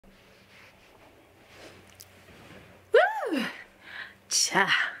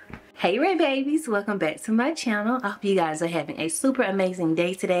Cha. Hey Raybabies, welcome back to my channel. I hope you guys are having a super amazing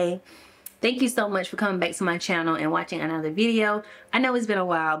day today. Thank you so much for coming back to my channel and watching another video. I know it's been a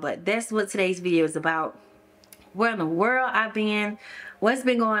while, but that's what today's video is about. Where in the world I've been, what's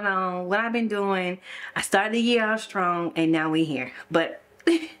been going on, what I've been doing. I started the year off strong and now we're here. But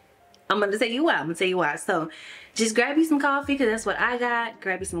I'm gonna tell you why. So just grab you some coffee, because that's what I got.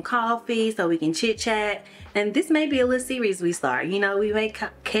 Grab you some coffee so we can chit chat. And this may be a little series we start. You know, we may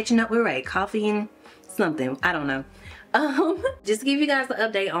catching up with Ray, coffee and something, I don't know. Just to give you guys an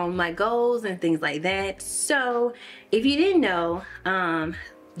update on my goals and things like that. So if you didn't know,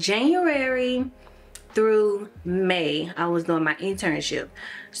 January through May I was doing my internship.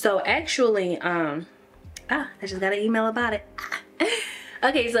 So actually I just got an email about it.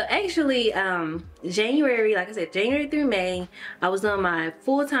 Okay, so actually January, like I said, January through May I was doing my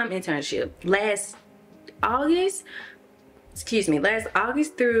full-time internship. Last August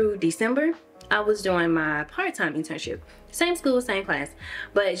through December I was doing my part-time internship. Same school, same class,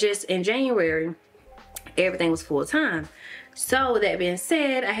 but just in January everything was full-time. So with that being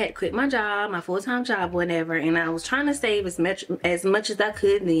said, I had to quit my job, my full-time job, whatever, and I was trying to save as much as I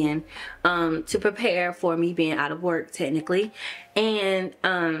could then to prepare for me being out of work technically. And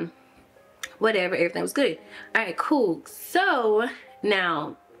whatever, everything was good. All right, cool. So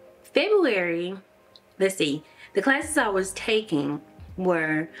now February, let's see, the classes I was taking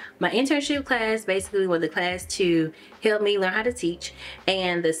were my internship class, basically was the class to help me learn how to teach,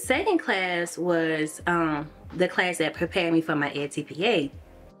 and the second class was the class that prepared me for my FCPX.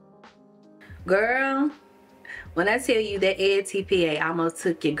 Girl, when I tell you that FCPX almost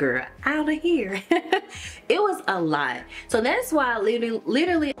took your girl out of here. It was a lot. So that's why I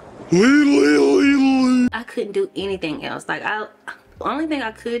literally I couldn't do anything else. Like the only thing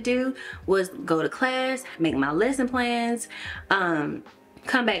I could do was go to class, make my lesson plans,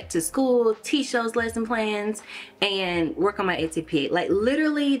 come back to school, teach those lesson plans, and work on my FCPX. Like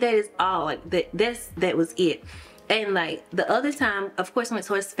literally that is all. Like that was it. And like the other time, of course, I went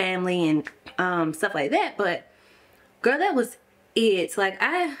towards family and stuff like that, but girl, that was it. Like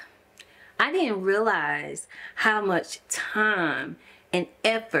I didn't realize how much time and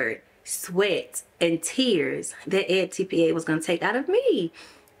effort, sweat and tears that FCPX was gonna take out of me.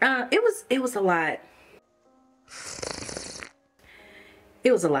 It was a lot.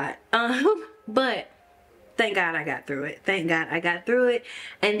 It was a lot. But thank God I got through it. Thank God I got through it.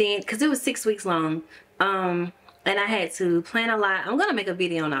 And then, cause it was 6 weeks long, and I had to plan a lot. I'm gonna make a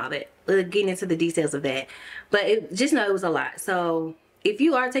video on all that, getting into the details of that. But just know it was a lot. So if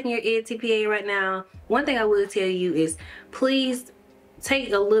you are taking your FCPX right now, one thing I will tell you is please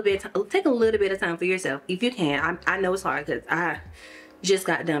take a little bit of time for yourself if you can. I know it's hard because I just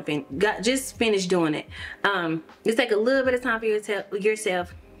just finished doing it. Just take a little bit of time for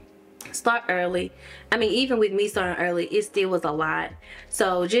yourself. Start early. I mean, even with me starting early, it still was a lot.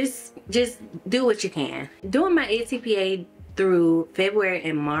 So just do what you can. Doing my FCPX through February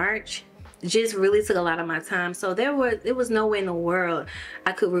and March just really took a lot of my time. So there was no way in the world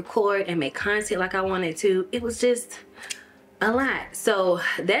I could record and make content like I wanted to. It was just a lot. So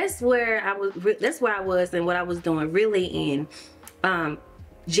that's where I was and what I was doing really in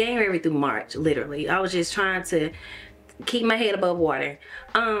January through March. Literally I was just trying to keep my head above water.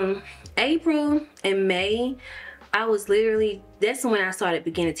 April and May I was literally, that's when I started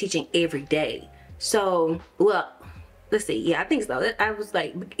beginning teaching every day. So well, let's see, yeah, I think so. I was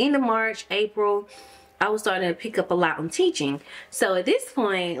like end of March, April, I was starting to pick up a lot on teaching. So at this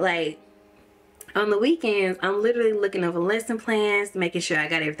point, like on the weekends, I'm literally looking over lesson plans, making sure I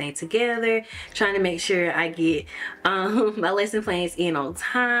got everything together, trying to make sure I get my lesson plans in on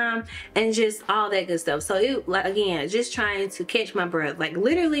time, and just all that good stuff. So it, like, again, just trying to catch my breath. Like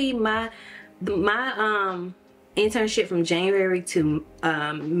literally my internship from January to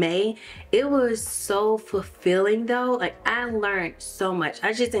May, it was so fulfilling though. Like I learned so much.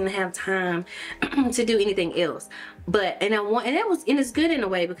 I just didn't have time to do anything else. But and it's good in a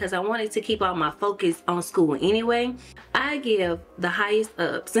way because I wanted to keep all my focus on school anyway. I give the highest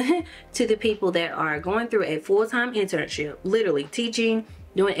ups to the people that are going through a full-time internship, literally teaching,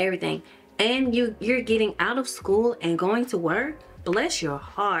 doing everything, and you're getting out of school and going to work. Bless your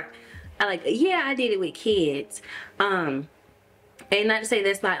heart. Yeah, I did it with kids, and not to say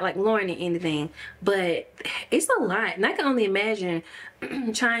that's not like learning anything, but it's a lot. And I can only imagine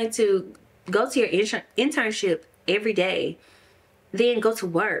trying to go to your internship every day, then go to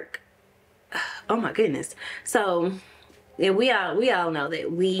work. Oh my goodness. So, and we all know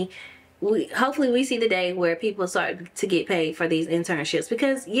that we hopefully we see the day where people start to get paid for these internships,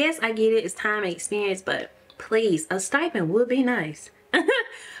 because yes, I get it, it's time and experience, but please, a stipend would be nice.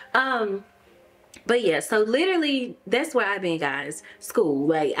 But yeah, so literally that's where I've been, guys. School.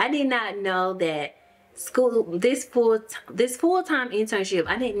 Like, I did not know that school, this full-time internship,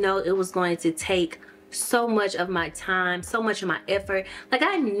 I didn't know it was going to take so much of my time, so much of my effort. Like,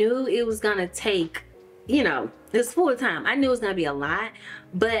 I knew it was gonna take, you know, it's full-time. I knew it was gonna be a lot,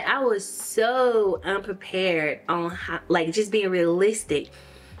 but I was so unprepared on how, like, just being realistic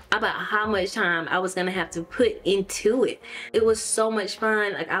about how much time I was gonna have to put into it. It was so much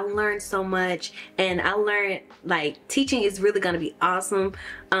fun. Like, I learned so much, and I learned, like, teaching is really gonna be awesome.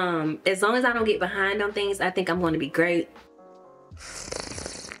 As long as I don't get behind on things, I think I'm gonna be great.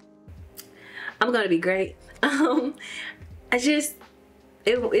 I'm gonna be great. I just,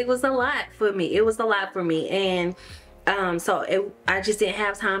 it was a lot for me. It was a lot for me, and I just didn't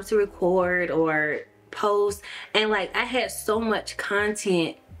have time to record or post, and like, I had so much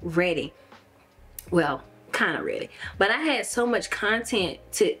content ready. Well, kind of ready, but I had so much content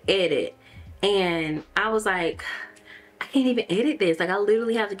to edit, and I was like, I can't even edit this. Like, I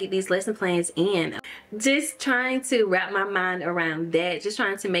literally have to get these lesson plans in. Just trying to wrap my mind around that, just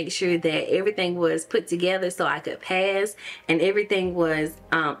trying to make sure that everything was put together so I could pass, and everything was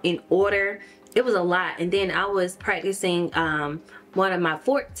in order. It was a lot. And then I was practicing one of my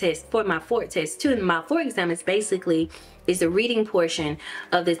fort tests for my fort test too. And my fort exam is basically the reading portion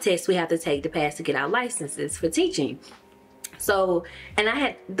of the test we have to take to pass to get our licenses for teaching. So, and I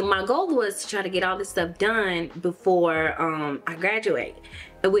had, my goal was to try to get all this stuff done before I graduate,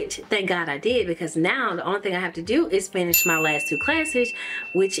 which thank God I did, because now the only thing I have to do is finish my last 2 classes,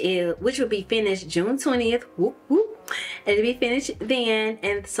 which will be finished June 20th. Whoop, whoop. It'll be finished then,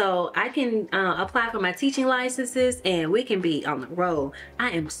 and so I can apply for my teaching licenses, and we can be on the road.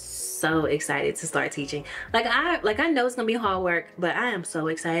 I am so excited to start teaching. Like I know it's gonna be hard work, but I am so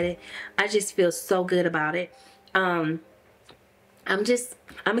excited. I just feel so good about it. I'm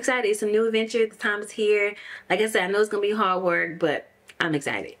excited. It's a new adventure. The time is here. Like I said, I know it's gonna be hard work, but I'm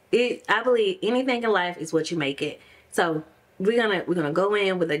excited. I believe anything in life is what you make it. So we're gonna go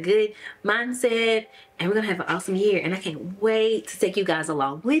in with a good mindset, and we're gonna have an awesome year. And I can't wait to take you guys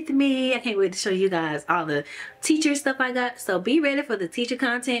along with me. I can't wait to show you guys all the teacher stuff I got. So be ready for the teacher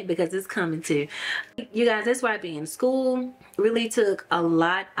content, because it's coming too. You guys, that's why being in school really took a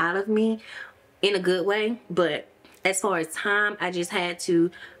lot out of me in a good way, but as far as time, I just had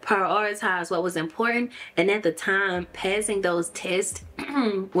to prioritize what was important, and at the time, passing those tests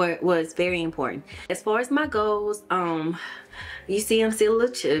was very important. As far as my goals, you see I'm still a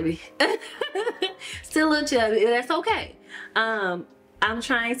little chubby. Still a little chubby, that's okay. I'm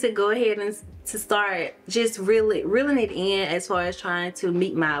trying to go ahead and to start just really reeling it in, as far as trying to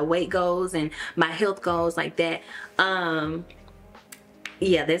meet my weight goals and my health goals like that.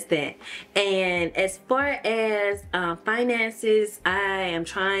 Yeah, that's that. And as far as finances, I am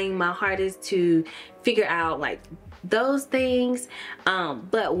trying my hardest to figure out like those things.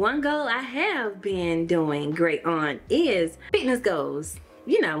 But one goal I have been doing great on is fitness goals.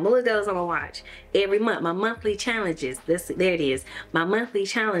 You know, my little goals on my watch every month, my monthly challenges. There it is, my monthly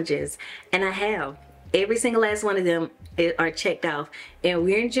challenges, and I have every single last one of them are checked off. And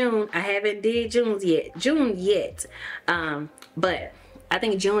we're in June. I haven't did June yet, but I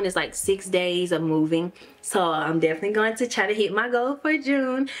think June is like 6 days of moving, so I'm definitely going to try to hit my goal for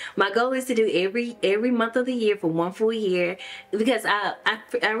June. My goal is to do every month of the year for 1 full year, because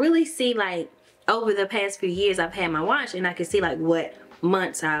I really see, like, over the past few years I've had my watch, and I can see like what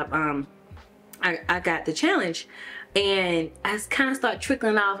months I got the challenge, and I kind of start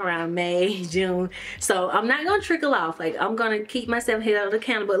trickling off around May, June. So I'm not gonna trickle off. Like, I'm gonna keep myself held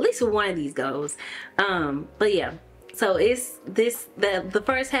accountable at least for one of these goals. But yeah. So it's the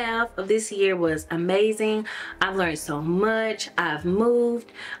first half of this year was amazing. I've learned so much. I've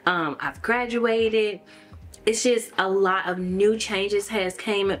moved. I've graduated. It's just a lot of new changes has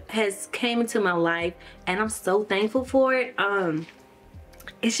came into my life, and I'm so thankful for it.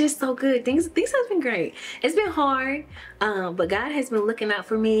 It's just so good. Things have been great. It's been hard, but God has been looking out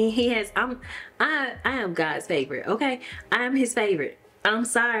for me. He has. I am God's favorite. Okay, I am His favorite. I'm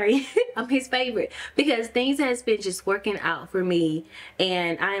sorry. I'm His favorite, because things has been just working out for me,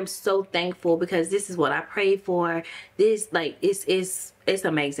 and I am so thankful, because this is what I prayed for. This, like, it's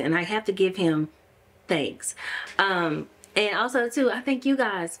amazing, and I have to give Him thanks. And also too, I thank you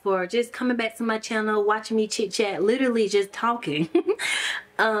guys for just coming back to my channel, watching me chit chat, literally just talking.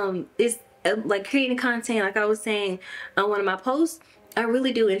 It's like creating content, like I was saying on one of my posts. I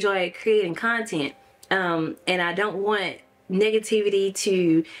really do enjoy creating content, and I don't want negativity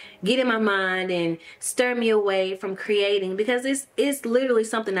to get in my mind and stir me away from creating, because it's literally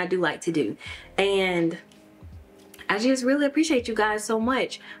something I do like to do, and I just really appreciate you guys so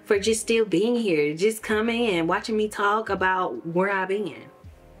much for just still being here, just coming and watching me talk about where I've been.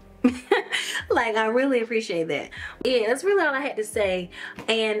 Like, I really appreciate that. Yeah, that's really all I had to say.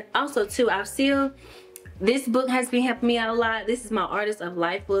 And also too, this book has been helping me out a lot. This is my Artist of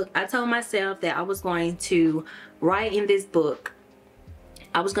Life book. I told myself that I was going to write in this book.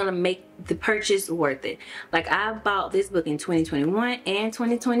 I was gonna make the purchase worth it. Like, I bought this book in 2021 and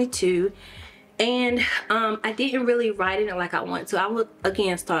 2022, and I didn't really write it like I want to. I would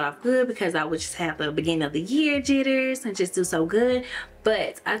again start off good because I would just have the beginning of the year jitters and just do so good.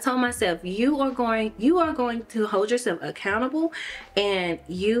 But I told myself, you are going to hold yourself accountable, and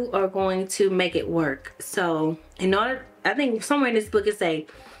you are going to make it work. So I think somewhere in this book it say,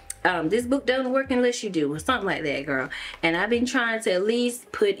 this book doesn't work unless you do, or something like that, girl. And I've been trying to at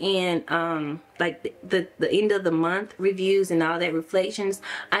least put in like the end of the month reviews and all that, reflections.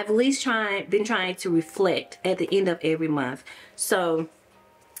 I've at least been trying to reflect at the end of every month. So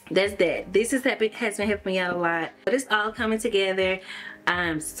that's that. This has been helping me out a lot, but it's all coming together.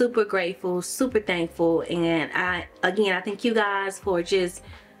 I'm super grateful, super thankful, and I thank you guys for just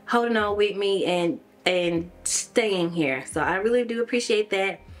holding on with me and staying here. So I really do appreciate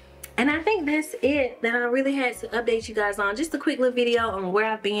that. And I think that's it that I really had to update you guys on. Just a quick little video on where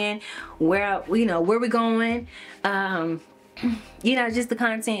I've been, where we're going. You know, just the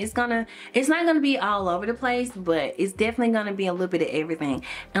content. It's not gonna be all over the place, but it's definitely gonna be a little bit of everything.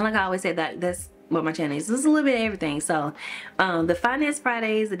 And like I always say, that's what my channel is. It's a little bit of everything. So the Finance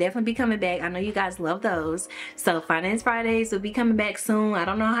Fridays will definitely be coming back. I know you guys love those. So Finance Fridays will be coming back soon. I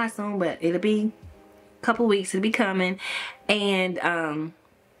don't know how soon, but it'll be a couple weeks. It'll be coming. And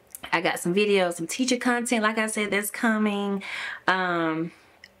I got some videos, some teacher content, like I said, that's coming. I'm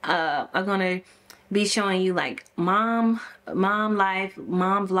gonna be showing you like mom life,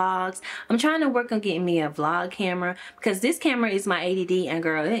 mom vlogs. I'm trying to work on getting me a vlog camera, because this camera is my ADD, and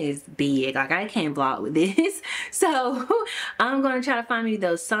girl, it is big. Like, I can't vlog with this. So I'm gonna try to find me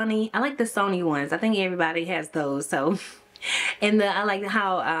those Sony. I like the Sony ones. I think everybody has those. So, and I like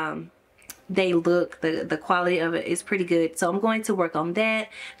how they look, the quality of it is pretty good. So I'm going to work on that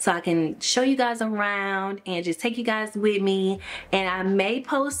so I can show you guys around and just take you guys with me. And I may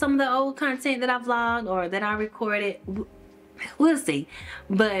post some of the old content that I vlogged or that I recorded. We'll see.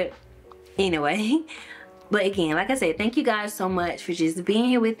 But anyway, but again, like I said, thank you guys so much for just being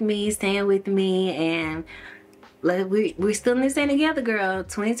here with me, staying with me, and like, we're still in this thing together, girl.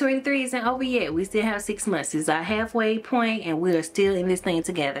 2023 isn't over yet. We still have 6 months. It's our halfway point, and we are still in this thing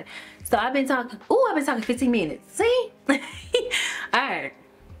together. So I've been talking. Oh, I've been talking 15 minutes. See? All right.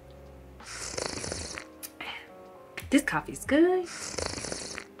 This coffee's good.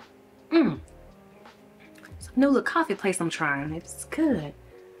 Some new little coffee place I'm trying. It's good.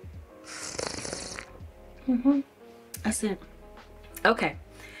 That's it. Okay.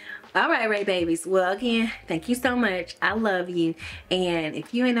 All right, Ray babies. Well, again, thank you so much. I love you. And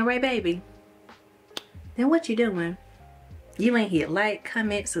if you ain't a Ray baby, then what you doing? You ain't hit like,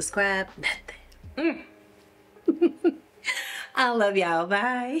 comment, subscribe, nothing. I love y'all.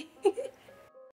 Bye.